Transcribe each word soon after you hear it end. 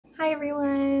Hi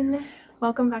everyone!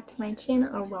 Welcome back to my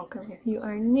channel, or welcome if you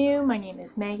are new. My name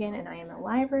is Megan and I am a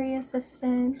library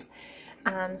assistant.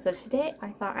 So today I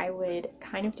thought I would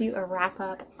kind of do a wrap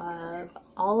up of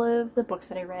all of the books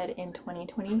that I read in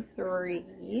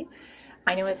 2023.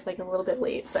 I know it's like a little bit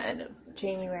late, it's the end of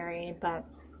January, but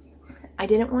I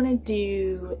didn't want to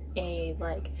do a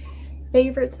like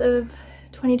favorites of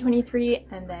 2023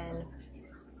 and then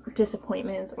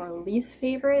disappointments or least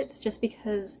favorites, just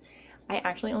because I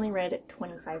actually only read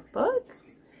 25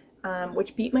 books,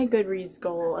 which beat my Goodreads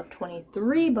goal of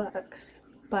 23 books,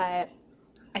 but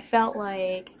I felt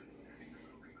like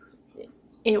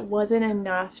it wasn't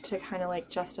enough to kind of like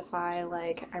justify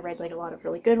like I read like a lot of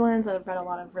really good ones, I've read a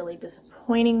lot of really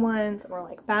disappointing ones or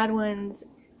like bad ones,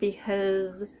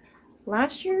 because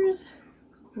last year's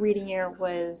reading year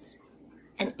was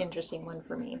an interesting one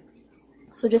for me.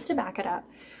 So just to back it up,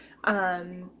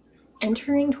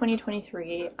 entering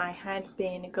 2023, I had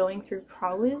been going through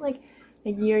probably like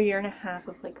a year and a half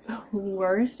of like the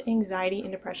worst anxiety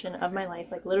and depression of my life.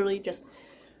 Like literally just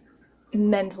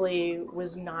mentally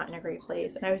was not in a great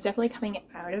place. And I was definitely coming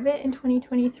out of it in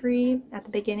 2023 at the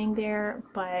beginning there,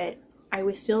 but I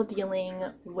was still dealing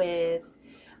with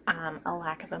a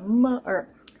lack of a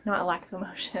lack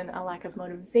of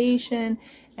motivation,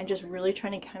 and just really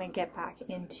trying to kind of get back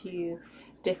into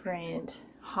different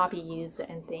hobbies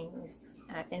and things,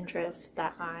 interests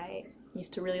that I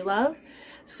used to really love.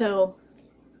 So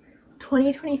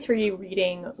 2023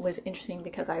 reading was interesting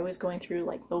because I was going through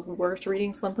like the worst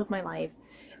reading slump of my life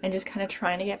and just kind of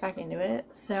trying to get back into it.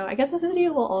 So I guess this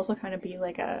video will also kind of be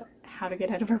like a how to get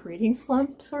out of a reading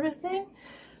slump sort of thing.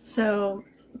 So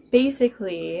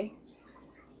basically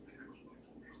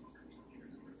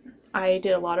I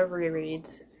did a lot of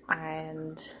rereads,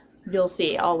 and you'll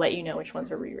see, I'll let you know which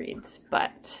ones are rereads,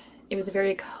 but it was a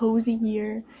very cozy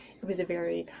year. It was a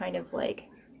very kind of like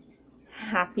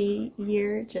happy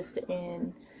year, just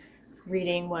in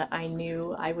reading what I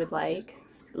knew I would like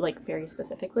very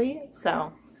specifically.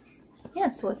 So yeah,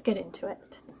 so let's get into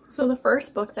it. So the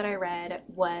first book that I read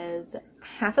was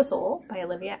Half a Soul by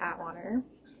Olivia Atwater,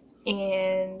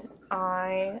 and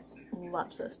I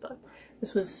loved this book.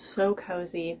 This was so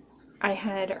cozy. I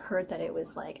had heard that it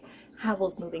was like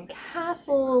Howl's Moving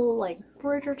Castle, like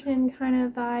Bridgerton kind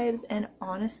of vibes, and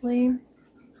honestly,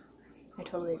 I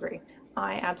totally agree.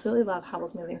 I absolutely love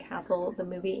Howl's Moving Castle, the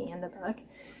movie and the book,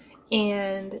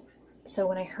 and so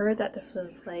when I heard that this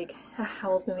was like a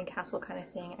Howl's Moving Castle kind of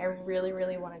thing, I really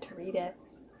wanted to read it.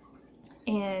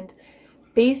 And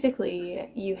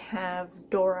basically you have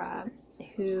Dora,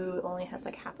 who only has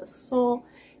like half a soul,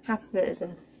 half of it is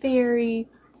in fairy,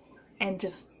 and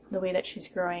just the way that she's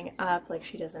growing up, like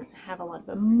she doesn't have a lot of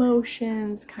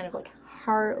emotions, kind of like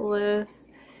heartless,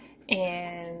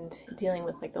 and dealing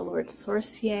with like the Lord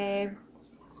Sorcier.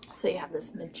 So you have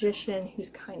this magician who's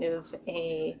kind of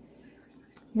a,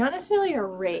 not necessarily a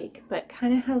rake, but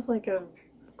kind of has like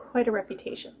quite a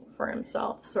reputation for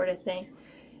himself sort of thing.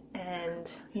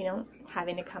 And, you know,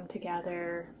 having to come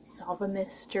together, solve a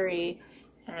mystery,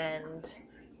 and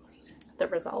the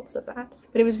results of that.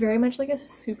 But it was very much like a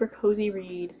super cozy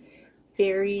read,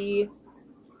 very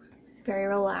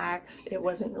relaxed. It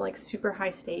wasn't like super high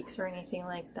stakes or anything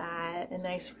like that. A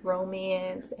nice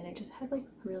romance, and it just had like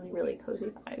really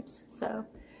cozy vibes. So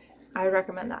I would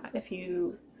recommend that. If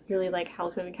you really like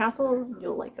Howl's Moving Castle,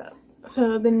 you'll like this.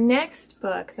 So the next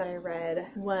book that I read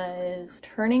was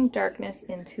Turning Darkness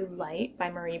into Light by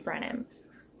Marie Brennan.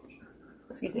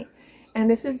 Excuse me. And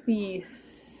this is the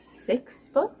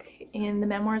 6th book in the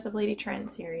Memoirs of Lady Trent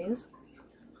series.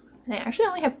 And I actually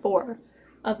only have 4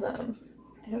 of them.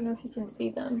 I don't know if you can see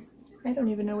them. I don't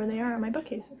even know where they are on my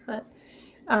bookcases, but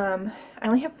I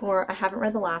only have 4. I haven't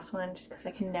read the last one just because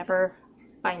I can never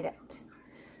find it.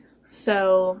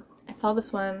 So I saw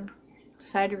this one,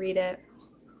 decided to read it,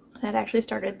 and I'd actually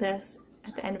started this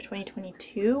at the end of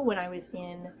 2022 when I was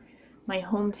in my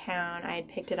hometown. I had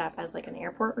picked it up as like an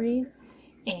airport read,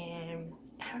 and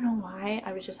I don't know why,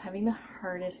 I was just having the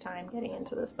hardest time getting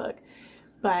into this book,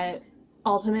 but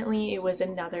ultimately it was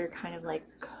another kind of like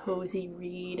cozy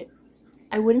read.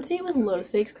 I wouldn't say it was low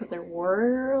stakes because there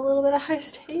were a little bit of high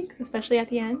stakes, especially at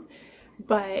the end,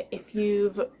 but if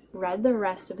you've read the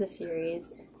rest of the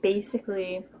series,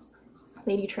 basically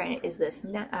Lady Trent is this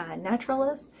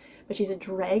naturalist, but she's a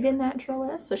dragon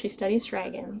naturalist, so she studies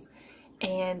dragons,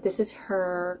 and this is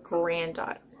her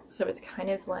granddaughter, so it's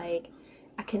kind of like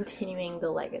a continuing the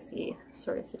legacy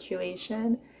sort of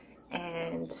situation.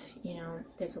 And you know,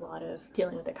 there's a lot of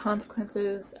dealing with the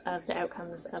consequences of the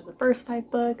outcomes of the first 5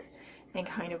 books and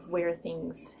kind of where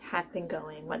things have been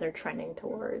going, what they're trending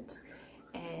towards,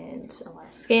 and a lot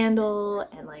of scandal,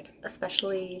 and like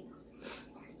especially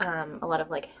a lot of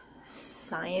like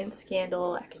science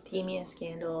scandal, academia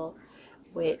scandal,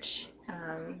 which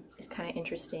is kind of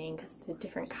interesting because it's a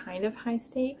different kind of high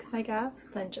stakes, I guess,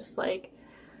 than just like,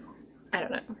 I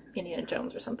don't know, Indiana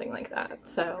Jones or something like that.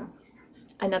 So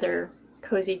another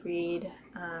cozy read.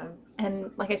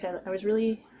 And like I said, I was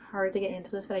really hard to get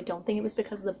into this, but I don't think it was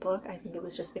because of the book. I think it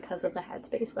was just because of the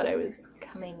headspace that I was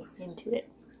coming into it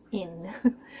in.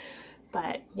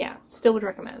 But yeah, still would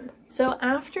recommend. So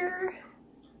after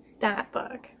that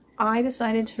book, I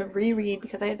decided to reread,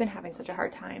 because I had been having such a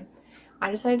hard time,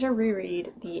 I decided to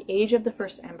reread the Age of the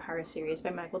First Empire series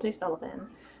by Michael J. Sullivan.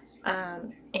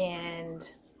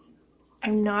 And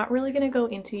I'm not really going to go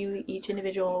into each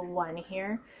individual one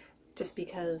here, just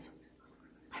because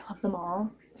I love them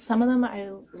all. Some of them I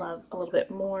love a little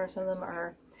bit more. Some of them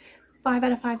are 5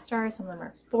 out of 5 stars. Some of them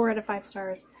are 4 out of 5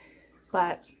 stars.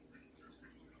 But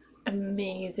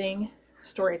amazing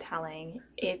storytelling.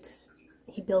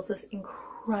 He builds this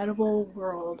incredible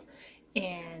world,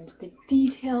 and the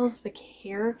details, the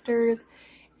characters,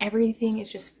 everything is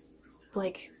just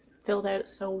like filled out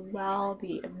so well.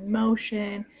 The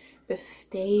emotion, the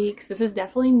stakes. This is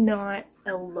definitely not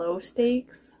a low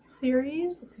stakes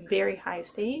series. It's very high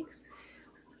stakes,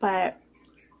 but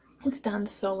it's done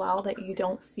so well that you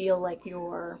don't feel like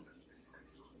you're,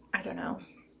 I don't know,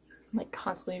 like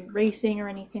constantly racing or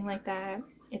anything like that.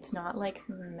 It's not like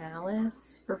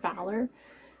Malice or Valor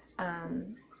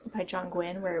by John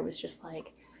Gwynne, where it was just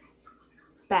like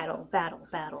battle, battle,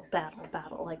 battle, battle,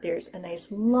 battle. Like there's a nice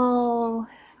lull,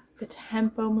 the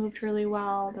tempo moved really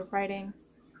well, the writing.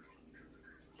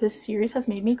 This series has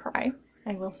made me cry.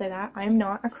 I will say that. I am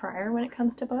not a crier when it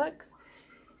comes to books.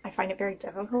 I find it very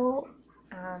difficult,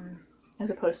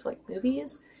 as opposed to like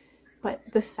movies. But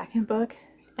the second book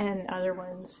and other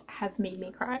ones have made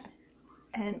me cry.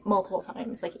 And multiple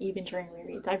times, like even during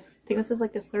rereads. I think this is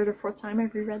like the 3rd or 4th time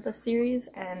I've reread this series,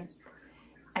 and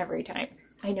every time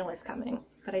I know it's coming,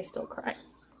 but I still cry.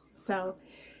 So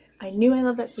I knew I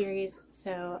loved that series,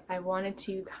 so I wanted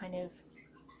to kind of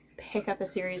pick up a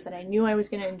series that I knew I was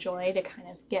going to enjoy to kind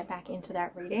of get back into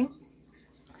that reading.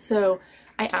 So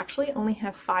I actually only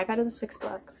have 5 out of the 6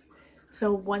 books.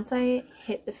 So once I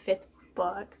hit the 5th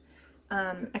book,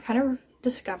 I kind of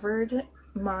discovered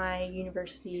my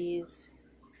university's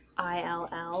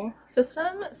ILL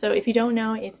system. So if you don't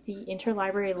know, it's the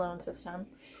interlibrary loan system.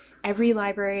 Every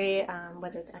library,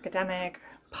 whether it's academic,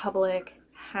 public,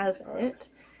 has it.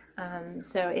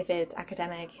 So if it's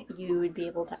academic, you would be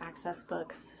able to access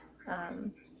books,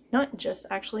 not just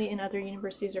actually in other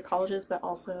universities or colleges, but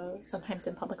also sometimes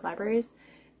in public libraries.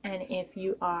 And if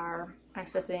you are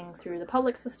accessing through the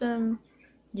public system,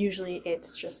 usually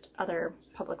it's just other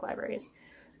public libraries.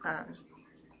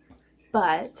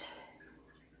 But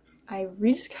I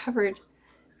rediscovered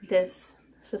this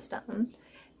system,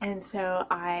 and so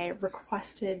I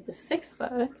requested the 6th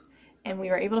book, and we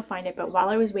were able to find it. But while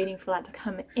I was waiting for that to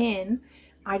come in,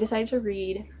 I decided to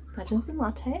read Legends and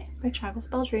Latte by Travis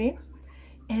Baldree,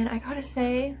 and I gotta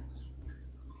say,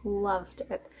 loved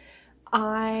it.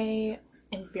 I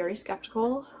am very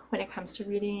skeptical when it comes to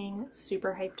reading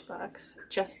super hyped books,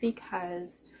 just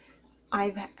because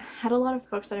I've had a lot of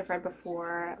books that I've read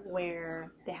before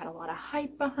where they had a lot of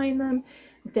hype behind them.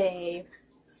 They,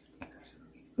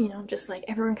 you know, just like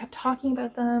everyone kept talking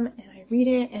about them, and I read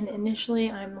it, and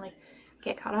initially I'm like,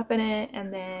 get caught up in it,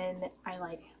 and then I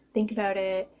like think about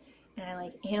it, and I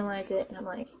like analyze it, and I'm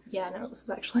like, yeah, no, this is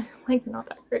actually like not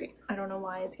that great. I don't know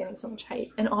why it's getting so much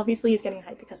hype. And obviously it's getting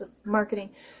hype because of marketing.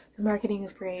 The marketing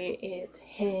is great. It's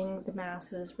hitting the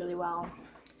masses really well.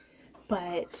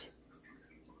 But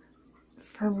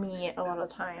for me, a lot of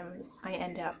times I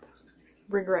end up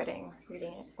regretting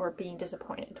reading it or being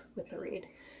disappointed with the read.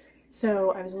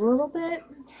 So I was a little bit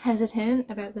hesitant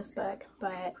about this book,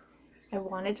 but I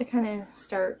wanted to kind of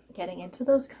start getting into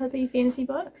those cozy fantasy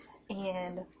books,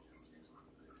 and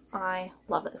I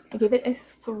love this. I gave it a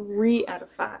 3 out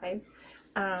of 5,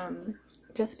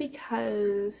 just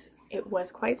because it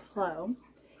was quite slow.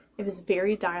 It was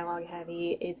very dialogue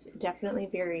heavy. It's definitely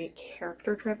very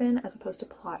character driven as opposed to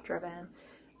plot driven.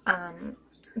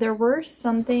 There were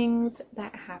some things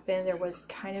that happened. There was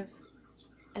kind of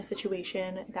a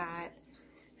situation that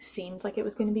seemed like it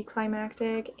was going to be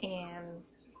climactic and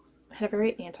had a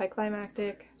very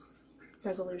anticlimactic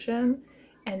resolution,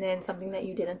 and then something that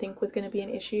you didn't think was going to be an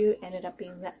issue ended up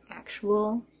being the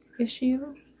actual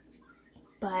issue.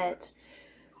 But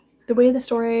the way the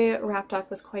story wrapped up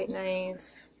was quite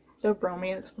nice. The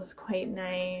romance was quite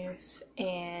nice,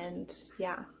 and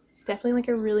yeah, definitely like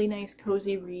a really nice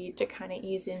cozy read to kind of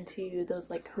ease into those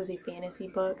like cozy fantasy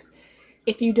books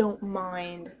if you don't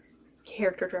mind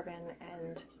character driven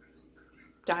and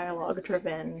dialogue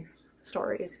driven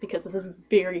stories, because this is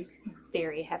very,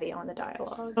 very heavy on the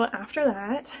dialogue. So after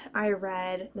that, I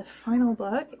read the final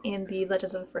book in the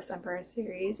Legends of the First Empire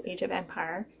series, Age of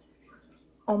Empire.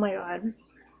 Oh my god,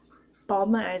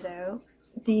 bawled my eyes out.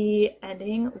 The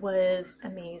ending was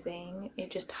amazing.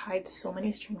 It just tied so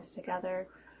many strings together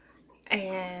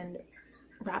and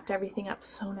wrapped everything up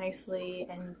so nicely,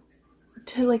 and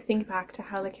to like think back to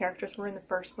how the characters were in the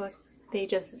first book, they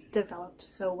just developed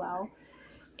so well,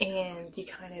 and you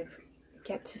kind of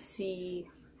get to see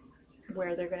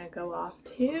where they're gonna go off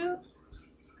to.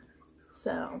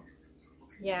 So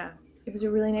yeah, it was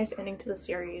a really nice ending to the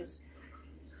series,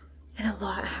 and a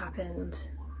lot happened,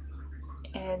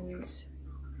 and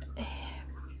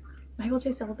Michael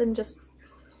J. Sullivan just,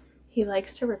 he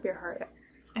likes to rip your heart out.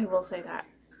 I will say that.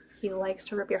 He likes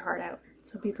to rip your heart out,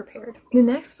 so be prepared. The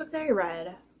next book that I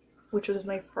read, which was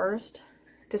my first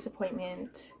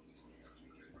disappointment,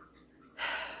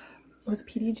 was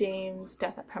P.D. James'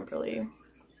 Death at Pemberley.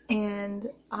 And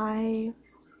I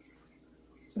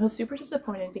was super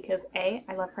disappointed because A,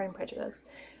 I love Pride and Prejudice.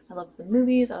 I love the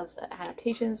movies, I love the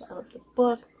adaptations, I love the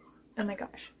book. Oh my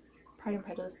gosh, Pride and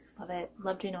Prejudice, love it.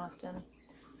 Love Jane Austen.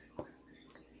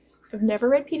 I've never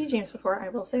read P.D. James before, I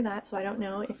will say that, so I don't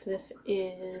know if this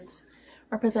is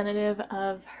representative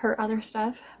of her other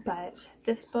stuff, but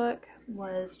this book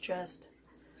was just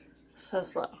so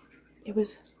slow. It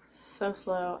was so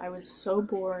slow. I was so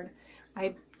bored.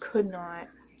 I could not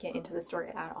get into the story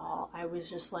at all. I was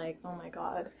just like, oh my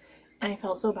god. And I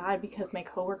felt so bad because my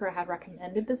coworker had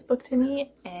recommended this book to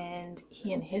me, and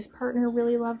he and his partner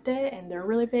really loved it, and they're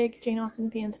really big Jane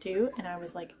Austen fans too, and I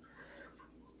was like,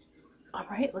 all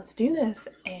right, let's do this.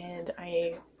 And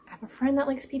I have a friend that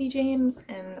likes P.D. James,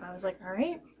 and I was like, all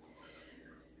right.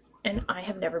 And I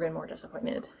have never been more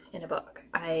disappointed in a book.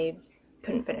 I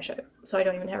couldn't finish it, so I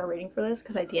don't even have a rating for this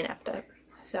because I DNF'd it.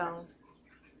 So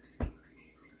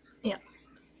yeah.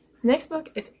 The next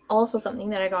book is also something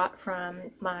that I got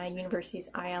from my university's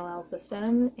ILL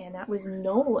system, and that was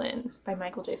Nolan by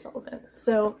Michael J. Sullivan.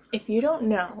 So if you don't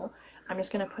know, I'm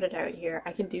just going to put it out here.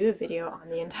 I can do a video on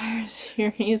the entire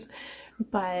series,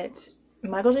 but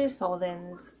Michael J.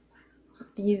 Sullivan's,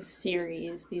 these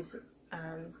series, there's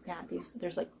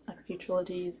like a few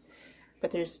trilogies,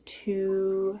 but there's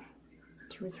two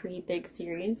or three big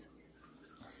series.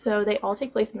 So they all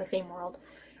take place in the same world.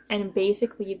 And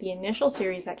basically the initial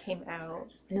series that came out,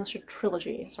 initial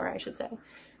trilogy, sorry, I should say,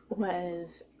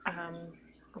 was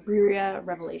Ruria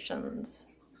Revelations.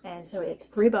 And so it's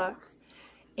 3 books,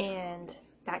 and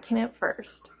that came out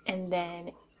first. And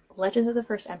then Legends of the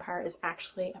First Empire is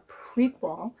actually a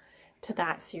prequel to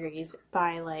that series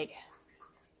by like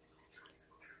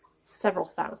several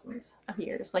thousands of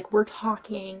years. Like, we're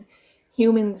talking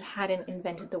humans hadn't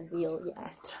invented the wheel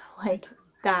yet. Like,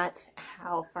 that's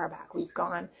how far back we've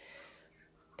gone.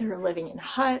 They're living in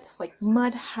huts, like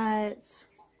mud huts.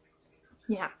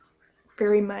 Yeah,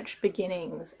 very much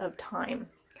beginnings of time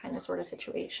kind of sort of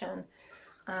situation.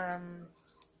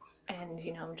 And,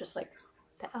 you know, just like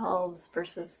the elves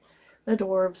versus the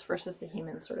dwarves versus the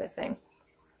humans sort of thing.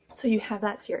 So you have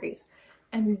that series.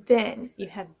 And then you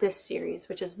have this series,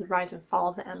 which is The Rise and Fall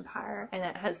of the Empire, and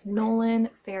it has Nolan,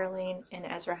 Fairlane, and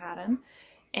Ezra Haddon.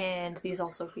 And these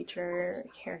also feature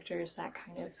characters that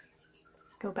kind of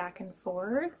go back and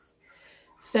forth.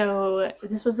 So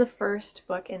this was the first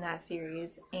book in that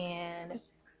series, and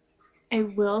I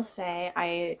will say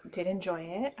I did enjoy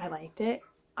it. I liked it.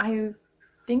 I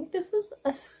think this is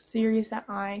a series that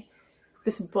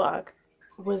this book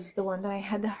was the one that I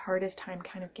had the hardest time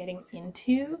kind of getting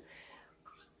into,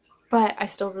 but I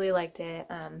still really liked it.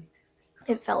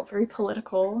 It felt very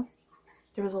political.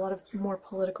 There was a lot of more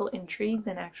political intrigue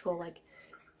than actual like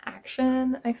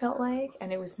action, I felt like,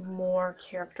 and it was more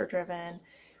character driven.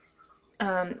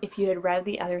 If you had read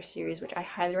the other series, which I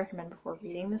highly recommend before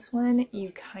reading this one,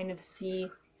 you kind of see,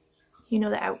 you know,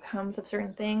 the outcomes of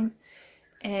certain things,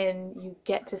 and you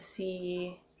get to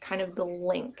see kind of the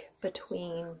link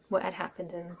between what had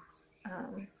happened in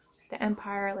the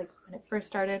Empire, like when it first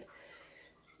started.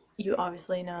 You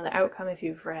obviously know the outcome if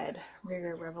you've read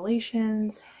Ruria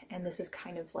Revelations, and this is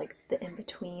kind of like the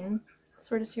in-between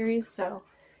sort of series, so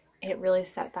it really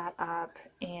set that up,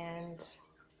 and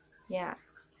yeah,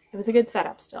 it was a good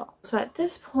setup still. So at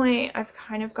this point, I've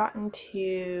kind of gotten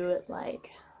to like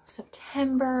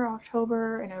September,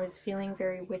 October, and I was feeling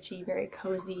very witchy, very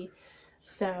cozy.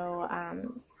 So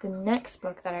the next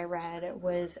book that I read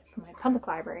was from my public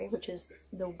library, which is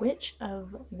The Witch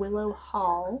of Willow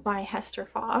Hall by Hester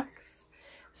Fox.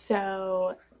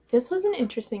 So this was an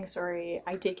interesting story.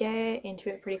 I did get into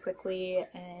it pretty quickly,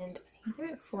 and I I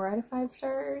gave it 4 out of 5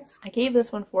 stars. I gave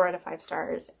this one 4 out of 5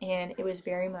 stars, and it was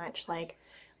very much like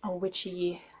a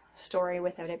witchy story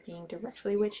without it being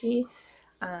directly witchy.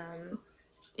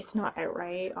 It's not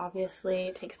outright, obviously.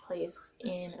 It takes place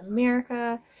in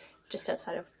America, just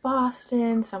outside of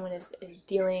Boston. Someone is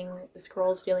dealing, this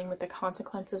girl is dealing with the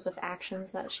consequences of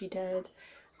actions that she did.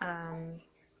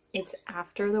 It's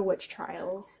after the witch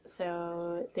trials,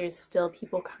 so there's still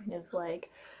people kind of like,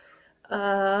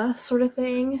 sort of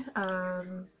thing.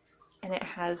 And it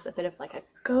has a bit of like a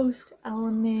ghost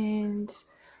element,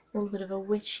 a little bit of a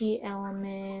witchy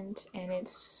element, and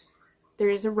there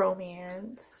is a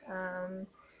romance.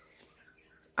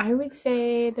 I would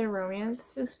say the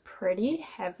romance is pretty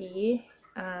heavy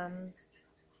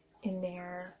in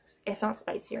there. It's not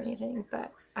spicy or anything,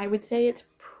 but I would say it's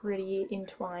pretty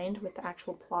entwined with the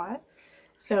actual plot.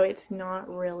 So it's not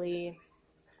really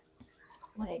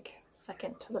like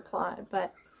second to the plot,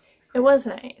 but it was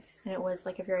nice. And it was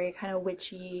like a very kind of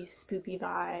witchy, spoopy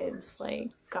vibes. Like,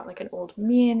 you've got like an old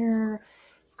manor,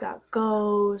 you've got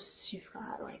ghosts, you've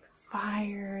got like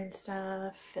fire and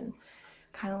stuff, and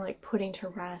kind of like putting to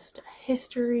rest a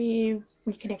history,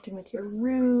 reconnecting with your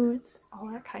roots, all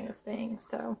that kind of thing.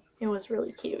 So it was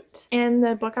really cute. And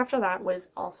the book after that was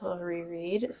also a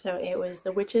reread. So it was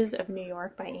The Witches of New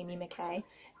York by Amy McKay.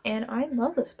 And I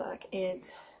love this book.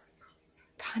 It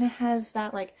kind of has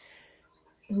that like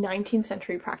 19th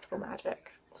century practical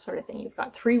magic sort of thing. You've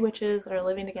got 3 witches that are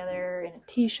living together in a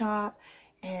tea shop,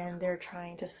 and they're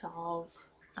trying to solve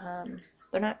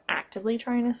they're not actively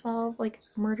trying to solve like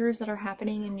murders that are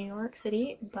happening in New York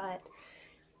City, but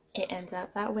it ends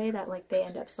up that way, that like they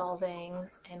end up solving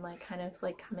and like kind of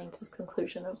like coming to this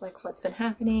conclusion of like what's been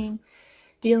happening,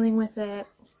 dealing with it.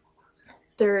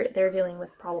 They're dealing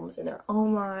with problems in their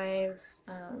own lives,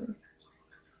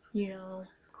 you know,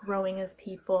 growing as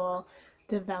people,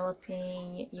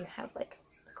 developing. You have like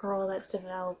a girl that's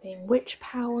developing witch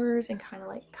powers and kind of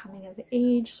like coming of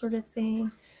age sort of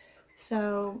thing.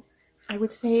 So I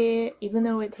would say, even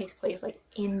though it takes place like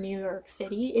in New York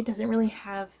City, it doesn't really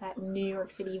have that New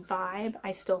York City vibe.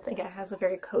 I still think it has a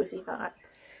very cozy vibe,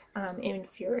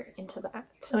 if you're into that.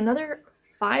 So another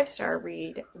 5-star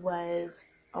read was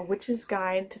A Witch's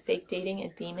Guide to Fake Dating a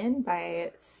Demon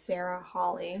by Sarah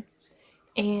Hawley,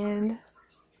 and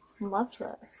loved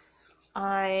this.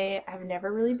 I have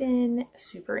never really been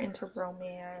super into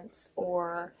romance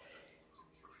or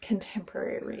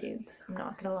contemporary reads, I'm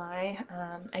not gonna lie.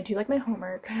 I do like my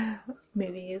Hallmark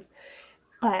movies,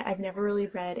 but I've never really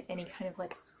read any kind of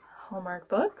like Hallmark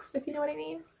books, if you know what I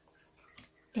mean.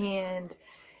 And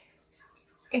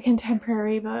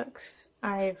contemporary books,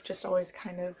 I've just always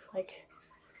kind of like,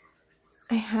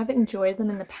 I have enjoyed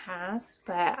them in the past,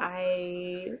 but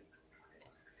I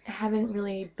haven't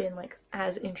really been like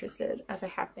as interested as I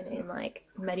have been in like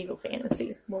medieval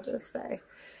fantasy, we'll just say.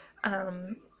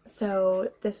 So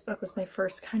this book was my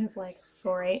first kind of like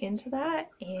foray into that,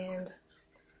 and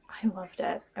I loved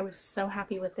it. I was so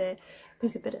happy with it.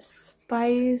 There's a bit of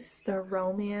spice. The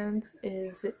romance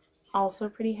is also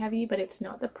pretty heavy, but it's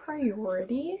not the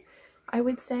priority, I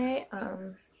would say.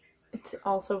 It's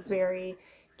also very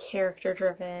character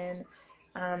driven.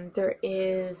 There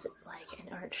is like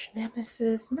an arch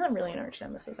nemesis, not really an arch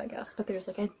nemesis, I guess, but there's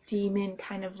like a demon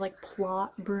kind of like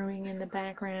plot brewing in the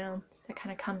background that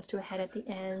kind of comes to a head at the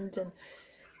end, and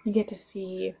you get to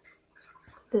see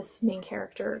this main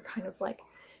character kind of like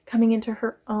coming into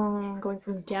her own, going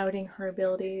from doubting her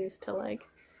abilities to like,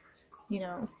 you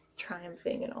know,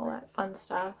 triumphing and all that fun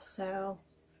stuff. So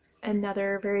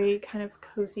another very kind of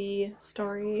cozy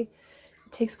story.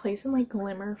 It takes place in like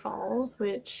Glimmer Falls,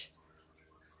 which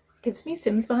gives me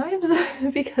Sims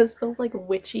vibes because the like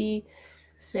witchy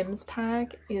Sims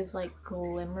pack is like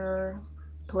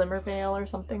Glimmervale or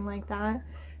something like that.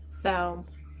 So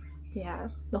yeah,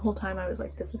 the whole time I was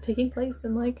like, this is taking place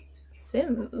in like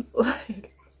Sims.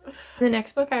 Like, the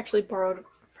next book I actually borrowed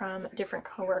from a different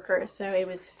coworker, so it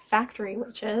was Factory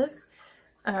Witches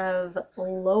of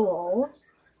Lowell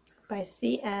by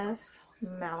C.S.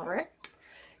 Malrick.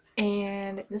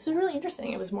 And this was really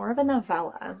interesting. It was more of a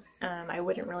novella. I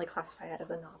wouldn't really classify it as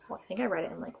a novel. I think I read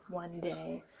it in like 1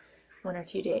 day, 1 or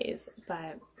 2 days,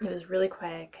 but it was really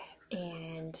quick,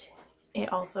 and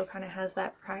it also kind of has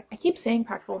that, I keep saying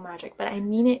practical magic, but I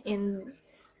mean it in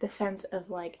the sense of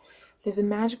like, there's a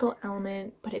magical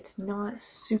element, but it's not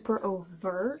super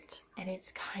overt, and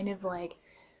it's kind of like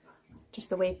just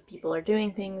the way people are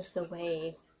doing things, the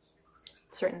way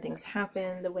certain things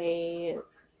happen, the way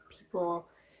people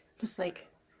just like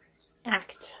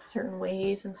act certain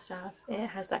ways and stuff. It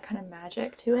has that kind of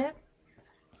magic to it.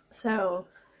 So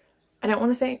I don't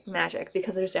want to say magic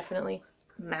because there's definitely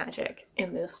magic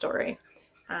in this story.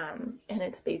 And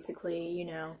it's basically, you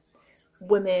know,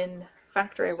 women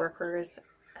factory workers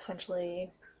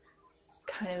essentially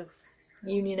kind of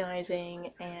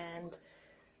unionizing and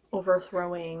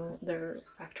overthrowing their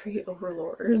factory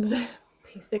overlords,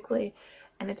 basically.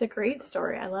 And it's a great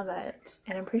story. I love it.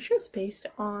 And I'm pretty sure it's based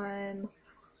on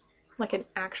like an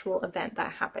actual event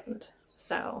that happened.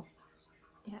 So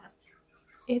yeah,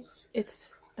 it's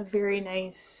a very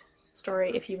nice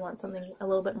story if you want something a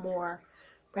little bit more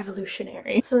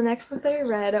revolutionary. So the next book that I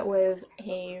read was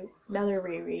another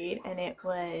reread, and it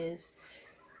was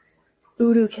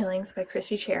Voodoo Killings by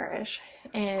Christy Cherish.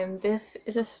 And this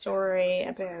is a story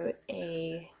about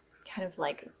a kind of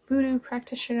like voodoo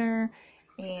practitioner,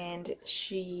 and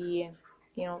she,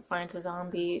 you know, finds a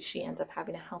zombie. She ends up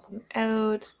having to help him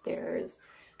out. There's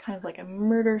kind of like a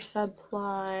murder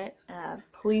subplot, a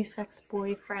police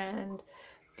ex-boyfriend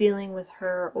dealing with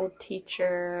her old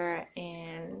teacher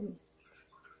and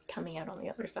coming out on the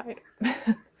other side.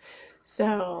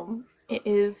 So it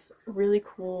is really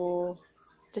cool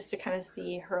just to kind of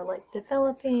see her like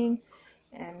developing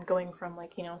and going from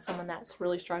like, you know, someone that's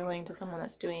really struggling to someone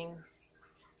that's doing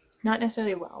not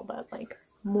necessarily well, but like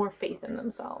more faith in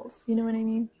themselves, you know what I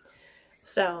mean?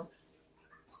 So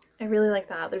I really like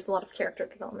that. There's a lot of character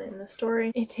development in the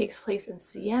story. It takes place in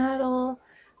Seattle,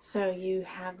 so you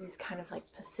have these kind of like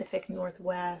Pacific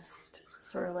Northwest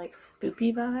sort of like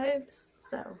spoopy vibes.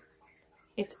 So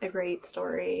it's a great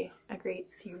story, a great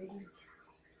series.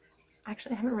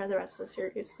 Actually, I haven't read the rest of the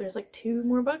series. There's like 2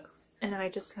 more books, and I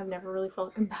just have never really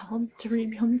felt compelled to read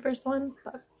beyond the first one,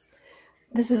 but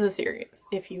this is a series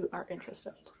if you are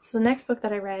interested. So the next book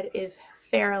that I read is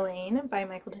Fairlane by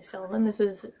Michael J. Sullivan. This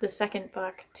is the second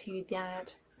book to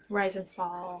that Rise and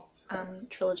Fall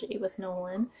trilogy with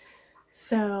Nolan.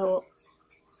 So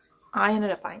I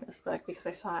ended up buying this book because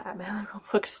I saw it at my local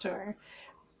bookstore,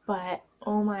 but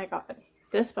oh my god,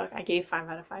 this book I gave 5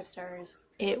 out of 5 stars.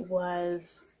 It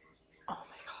was, oh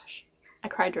my gosh, I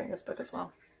cried during this book as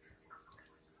well.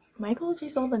 Michael J.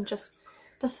 Sullivan just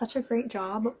does such a great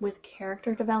job with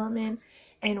character development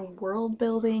and world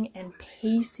building and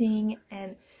pacing,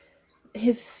 and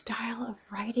his style of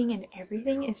writing and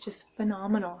everything is just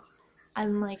phenomenal.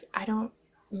 I'm like, I don't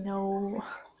know,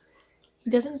 he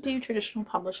doesn't do traditional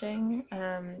publishing.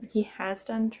 He has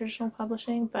done traditional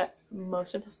publishing, but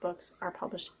most of his books are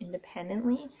published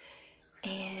independently,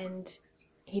 and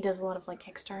he does a lot of like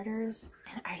Kickstarters,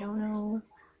 and I don't know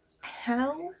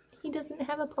how he doesn't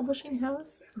have a publishing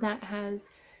house that has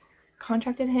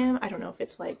contracted him. I don't know if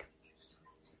it's like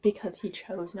because he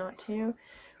chose not to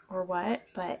or what,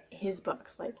 but his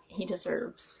books, like, he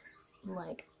deserves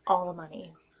like all the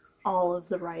money, all of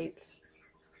the rights,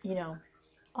 you know,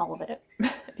 all of it,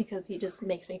 because he just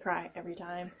makes me cry every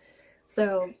time.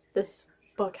 So this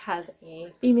book has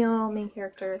a female main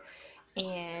character,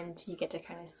 and you get to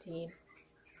kind of see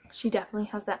she definitely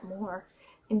has that more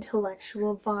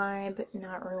intellectual vibe,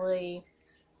 not really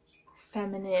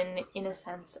feminine in a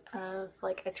sense of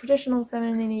like a traditional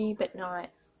femininity,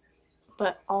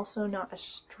 but also not a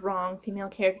strong female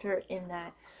character in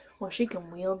that, well, she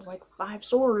can wield like 5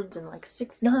 swords and like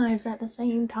 6 knives at the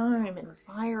same time and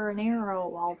fire an arrow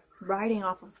while riding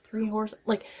off of 3 horses.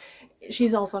 Like,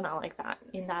 she's also not like that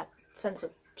in that sense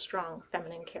of strong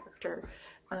feminine character.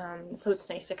 So it's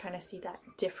nice to kind of see that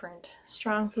different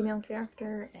strong female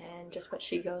character and just what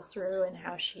she goes through and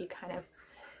how she kind of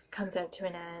comes out to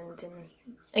an end. And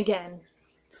again,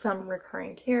 some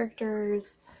recurring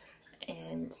characters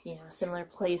and, you know, similar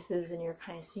places, and you're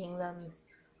kind of seeing them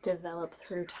develop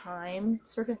through time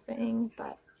sort of thing.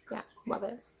 But yeah, love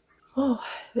it. Oh,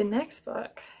 the next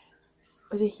book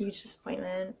was a huge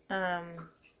disappointment, and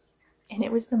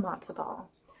it was The Matzo Ball.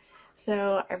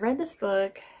 So I read this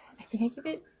book, I think I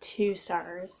gave it 2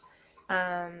 stars.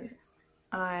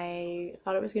 I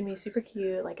thought it was going to be super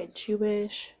cute, like a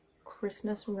Jewish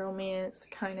Christmas romance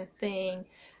kind of thing.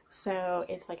 So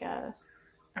it's like a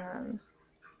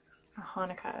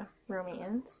Hanukkah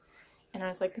romance. And I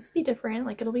was like, this will be different,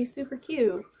 like it'll be super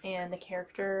cute. And the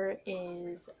character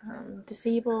is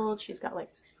disabled, she's got like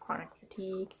chronic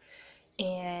fatigue,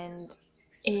 and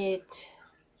it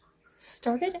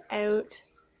started out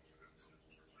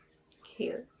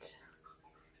cute.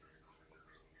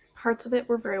 Parts of it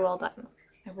were very well done,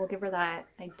 I will give her that.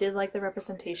 I did like the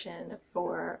representation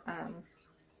for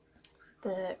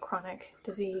the chronic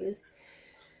disease.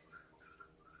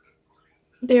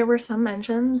 There were some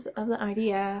mentions of the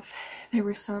IDF, there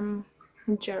were some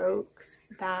jokes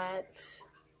that,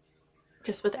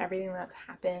 just with everything that's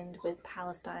happened with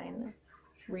Palestine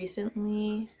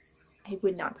recently, I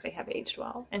would not say have aged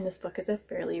well. And this book is a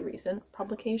fairly recent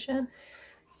publication,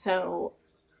 so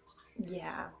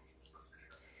yeah,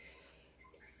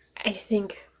 I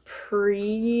think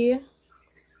pre-October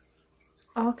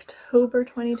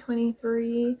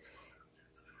 2023,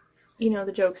 you know,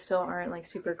 the jokes still aren't like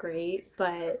super great,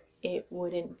 but it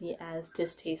wouldn't be as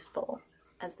distasteful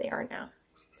as they are now.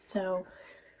 So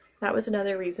that was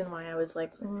another reason why I was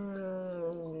like,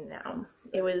 no.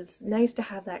 It was nice to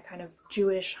have that kind of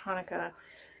Jewish Hanukkah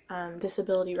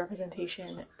disability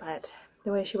representation, but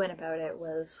the way she went about it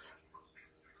was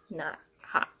not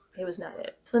hot. It was not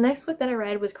it. So the next book that I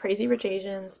read was Crazy Rich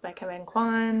Asians by Kevin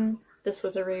Kwan. This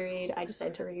was a reread. I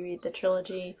decided to reread the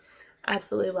trilogy.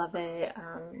 Absolutely love it.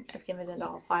 I've given it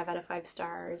all 5 out of 5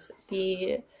 stars.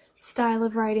 The style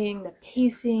of writing, the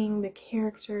pacing, the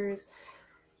characters,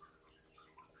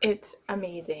 it's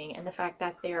amazing. And the fact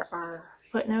that there are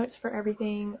footnotes for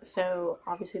everything. So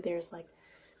obviously there's like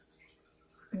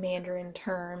Mandarin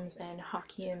terms and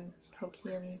Hokkien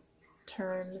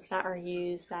terms that are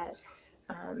used that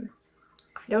I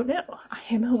don't know. I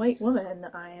am a white woman.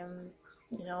 I am,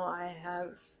 you know, I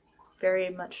have very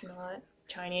much not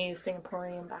Chinese,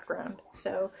 Singaporean background.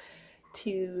 So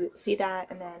to see that,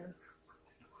 and then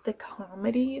the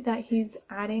comedy that he's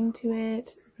adding to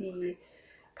it, the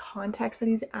context that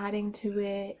he's adding to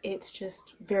it, it's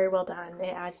just very well done.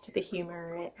 It adds to the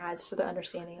humor, it adds to the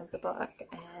understanding of the book,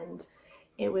 and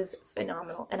it was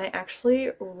phenomenal. And I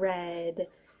actually read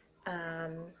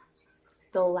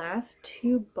the last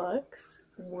 2 books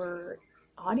were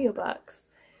audiobooks,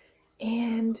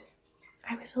 and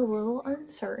I was a little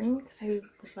uncertain because I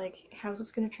was like, how is this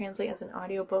going to translate as an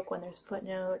audiobook when there's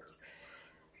footnotes?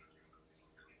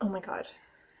 Oh my god.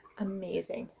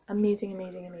 Amazing. Amazing,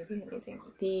 amazing, amazing, amazing.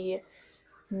 The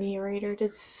narrator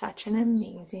did such an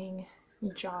amazing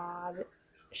job.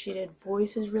 She did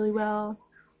voices really well.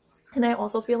 And I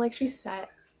also feel like she set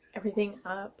everything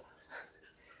up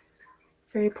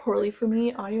very poorly for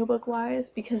me audiobook wise,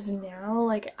 because now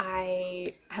like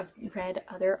I have read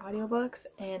other audiobooks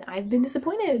and I've been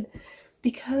disappointed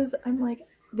because I'm like,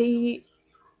 they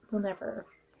will never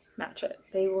match it.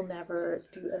 They will never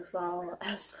do as well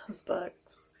as those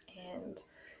books. And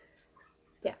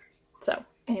yeah, so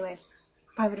anyway,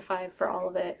 5 out of 5 for all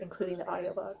of it, including the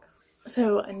audiobooks.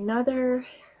 So another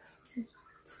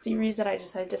series that I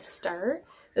decided to start,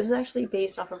 this is actually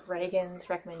based off of Reagan's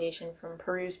recommendation from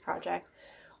Peru's project,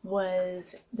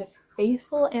 was The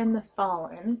Faithful and the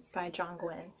Fallen by John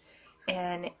Gwynne.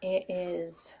 And it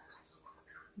is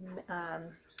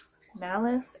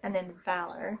Malice and then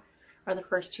Valor are the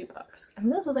first 2 books.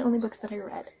 And those were the only books that I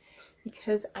read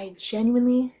because I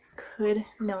genuinely could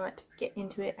not get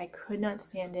into it. I could not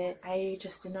stand it. I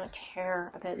just did not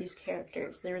care about these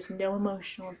characters. There was no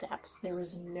emotional depth. There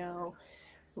was no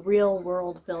real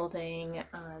world building.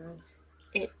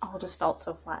 It all just felt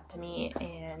so flat to me.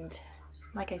 And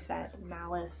like I said,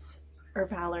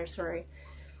 Valor, sorry,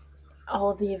 all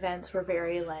of the events were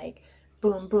very like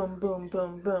boom, boom, boom,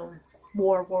 boom, boom,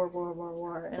 war, war, war, war,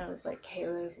 war. And I was like, hey,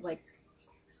 there's like,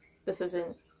 this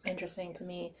isn't interesting to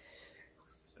me.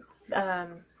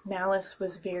 Malice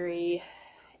was very,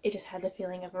 it just had the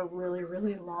feeling of a really,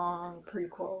 really long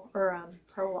prequel or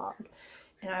prologue.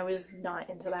 And I was not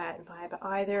into that vibe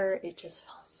either. It just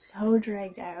felt so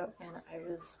dragged out and I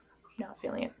was not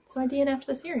feeling it. So I DNF'd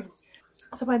the series.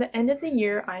 So by the end of the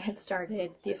year, I had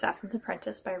started The Assassin's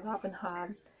Apprentice by Robin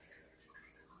Hobb.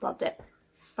 Loved it.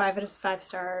 5 out of 5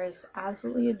 stars.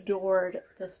 Absolutely adored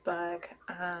this book.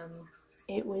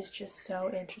 It was just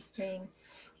so interesting.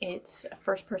 It's a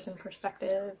first-person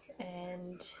perspective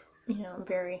and, you know,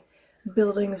 very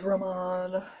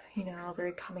Bildungsroman, you know,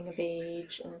 very coming of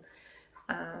age, and,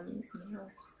 you know,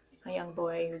 a young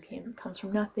boy who comes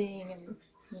from nothing and,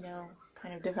 you know,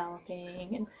 kind of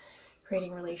developing and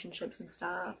creating relationships and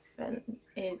stuff. And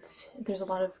there's a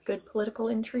lot of good political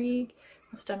intrigue.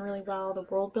 It's done really well. The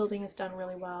world building is done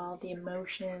really well. The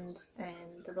emotions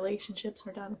and the relationships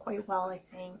are done quite well, I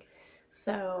think.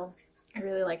 So I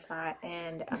really liked that,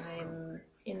 and I'm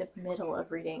in the middle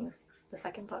of reading the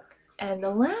second book. And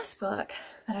the last book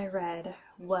that I read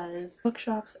was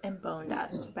Bookshops and Bone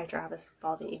Dust by Travis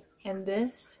Baldee. And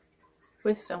this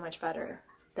was so much better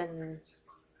than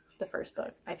the first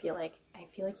book. I feel like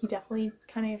he definitely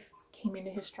kind of came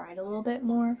into his stride a little bit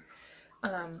more.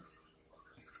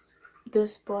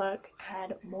 This book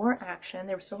had more action.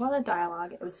 There was still a lot of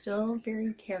dialogue. It was still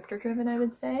very character driven, I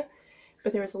would say,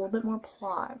 but there was a little bit more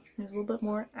plot. There was a little bit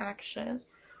more action,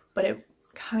 but it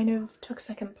kind of took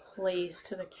second place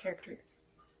to the character,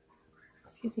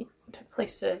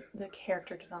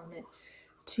 character development,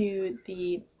 to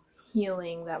the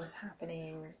healing that was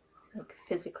happening, like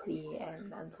physically and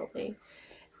mentally,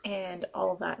 and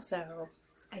all of that. So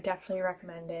I definitely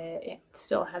recommend it. It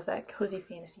still has that cozy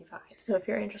fantasy vibe. So if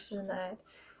you're interested in that,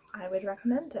 I would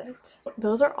recommend it.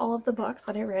 Those are all of the books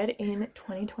that I read in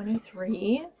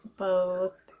 2023,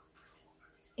 both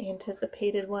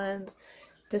anticipated ones,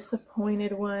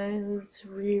 disappointed ones,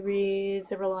 rereads.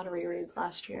 There were a lot of rereads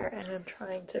last year, and I'm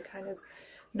trying to kind of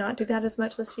not do that as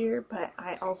much this year, but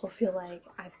I also feel like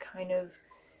I've kind of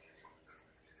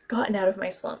gotten out of my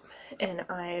slump and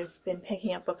I've been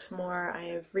picking up books more.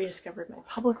 I've rediscovered my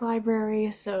public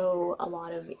library, so a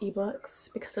lot of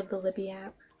ebooks because of the Libby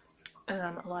app,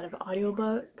 a lot of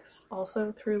audiobooks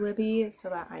also through Libby so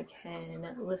that I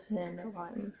can listen while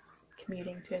I'm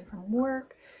commuting to and from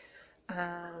work.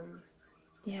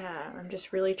 Yeah, I'm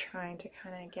just really trying to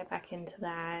kind of get back into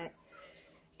that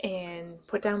and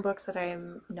put down books that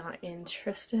I'm not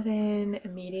interested in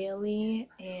immediately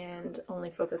and only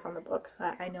focus on the books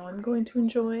that I know I'm going to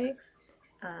enjoy,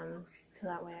 so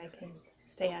that way I can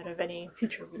stay out of any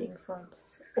future reading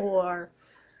slumps or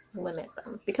limit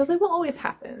them, because they will always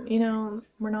happen. You know,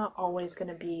 we're not always going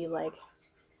to be like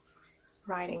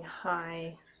riding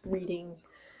high reading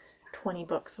 20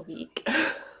 books a week.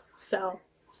 So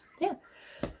yeah,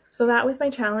 so that was my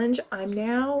challenge. I'm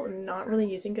now not really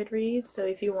using Goodreads, so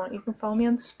if you want, you can follow me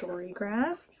on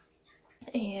Storygraph,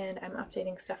 and I'm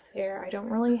updating stuff there. I don't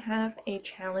really have a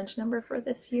challenge number for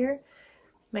this year.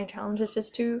 My challenge is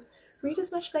just to read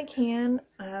as much as I can,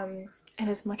 and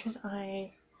as much as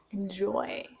I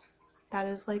enjoy. That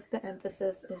is like the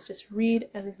emphasis, is just read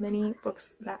as many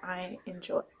books that I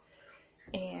enjoy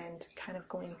and kind of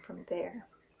going from there.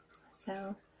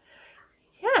 So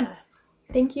yeah,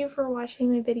 thank you for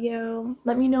watching my video.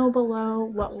 Let me know below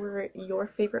what were your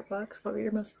favorite books, what were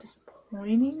your most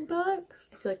disappointing books.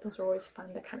 I feel like those are always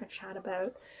fun to kind of chat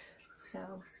about.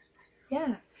 So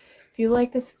yeah, if you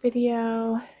like this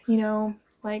video, you know,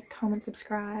 like, comment,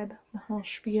 subscribe, the whole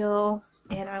spiel,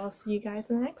 and I will see you guys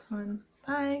in the next one.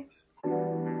 Bye!